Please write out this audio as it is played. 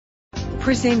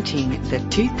Presenting the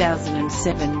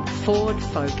 2007 Ford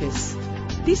Focus.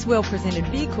 This well-presented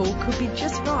vehicle could be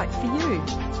just right for you.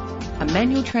 A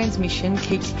manual transmission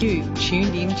keeps you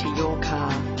tuned into your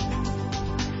car.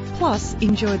 Plus,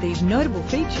 enjoy these notable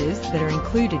features that are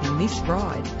included in this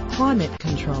ride: climate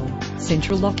control,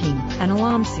 central locking, an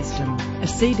alarm system, a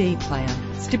CD player,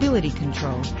 stability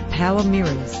control, power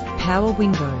mirrors, power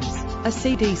windows, a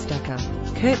CD stacker,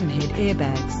 curtain head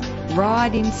airbags.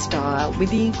 Ride in style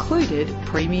with the included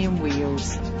premium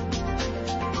wheels.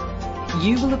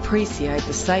 You will appreciate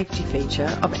the safety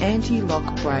feature of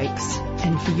anti-lock brakes.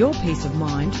 And for your peace of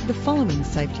mind, the following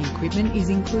safety equipment is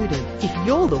included. If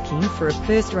you're looking for a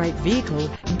first-rate vehicle,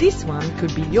 this one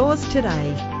could be yours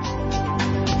today.